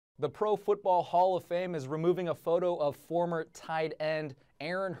The Pro Football Hall of Fame is removing a photo of former tight end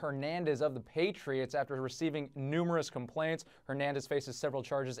Aaron Hernandez of the Patriots after receiving numerous complaints. Hernandez faces several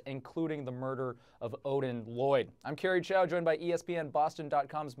charges, including the murder of Odin Lloyd. I'm Kerry Chow, joined by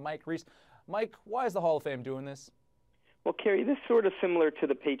ESPNBoston.com's Mike Reese. Mike, why is the Hall of Fame doing this? Well, Kerry, this is sort of similar to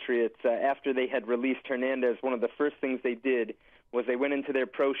the Patriots. After they had released Hernandez, one of the first things they did was they went into their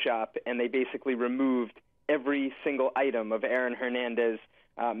pro shop and they basically removed every single item of Aaron Hernandez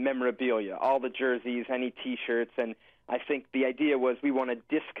memorabilia, all the jerseys, any T-shirts, and I think the idea was we want to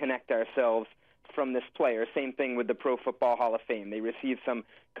disconnect ourselves from this player. Same thing with the Pro Football Hall of Fame. They received some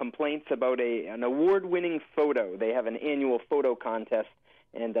complaints about an award-winning photo. They have an annual photo contest,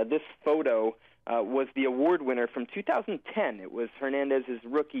 and this photo was the award winner from 2010. It was Hernandez's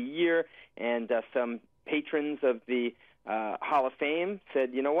rookie year, and some patrons of the Hall of Fame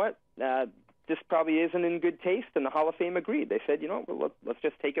said, you know what, this probably isn't in good taste, and the Hall of Fame agreed. They said, you know, well, let's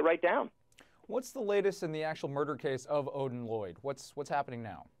just take it right down. What's the latest in the actual murder case of Odin Lloyd? What's happening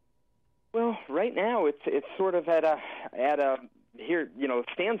now? Well, right now it's sort of at a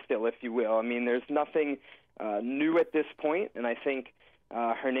standstill, if you will. I mean, there's nothing new at this point, and I think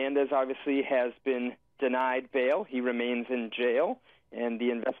Hernandez obviously has been denied bail. He remains in jail, and the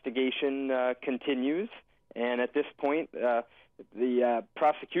investigation continues. And at this point, the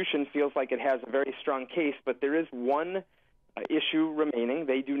prosecution feels like it has a very strong case, but there is one issue remaining.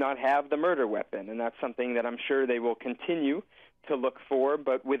 They do not have the murder weapon, and that's something that I'm sure they will continue to look for.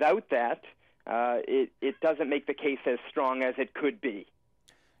 But without that, it doesn't make the case as strong as it could be.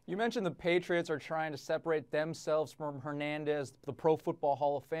 You mentioned the Patriots are trying to separate themselves from Hernandez, the Pro Football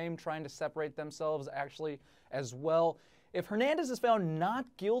Hall of Fame trying to separate themselves actually as well. If Hernandez is found not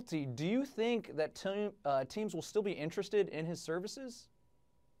guilty, do you think that teams will still be interested in his services?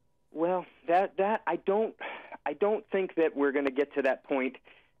 Well, I don't think that we're going to get to that point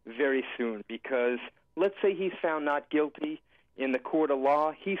very soon, because let's say he's found not guilty in the court of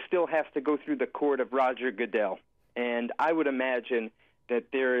law, he still has to go through the court of Roger Goodell, and I would imagine that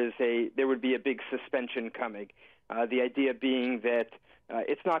there would be a big suspension coming. The idea being that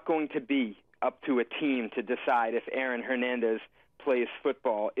it's not going to be up to a team to decide if Aaron Hernandez plays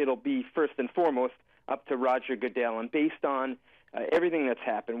football. It'll be first and foremost up to Roger Goodell. And based on everything that's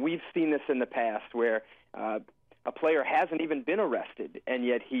happened, we've seen this in the past where a player hasn't even been arrested, and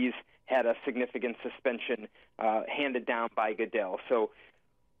yet he's had a significant suspension handed down by Goodell. So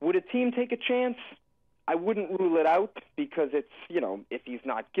would a team take a chance? I wouldn't rule it out, because it's, if he's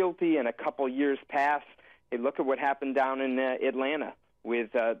not guilty and a couple years pass, hey, look at what happened down in Atlanta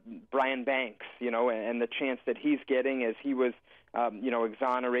with Brian Banks, and the chance that he's getting as he was,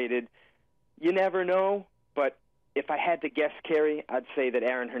 exonerated. You never know, but if I had to guess, Kerry, I'd say that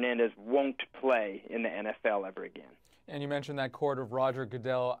Aaron Hernandez won't play in the NFL ever again. And you mentioned that court of Roger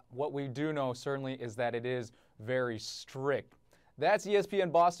Goodell. What we do know certainly is that it is very strict. That's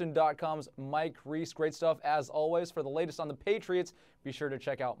ESPNBoston.com's Mike Reese. Great stuff as always. For the latest on the Patriots, be sure to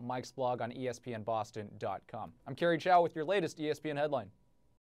check out Mike's blog on ESPNBoston.com. I'm Kerry Chow with your latest ESPN headline.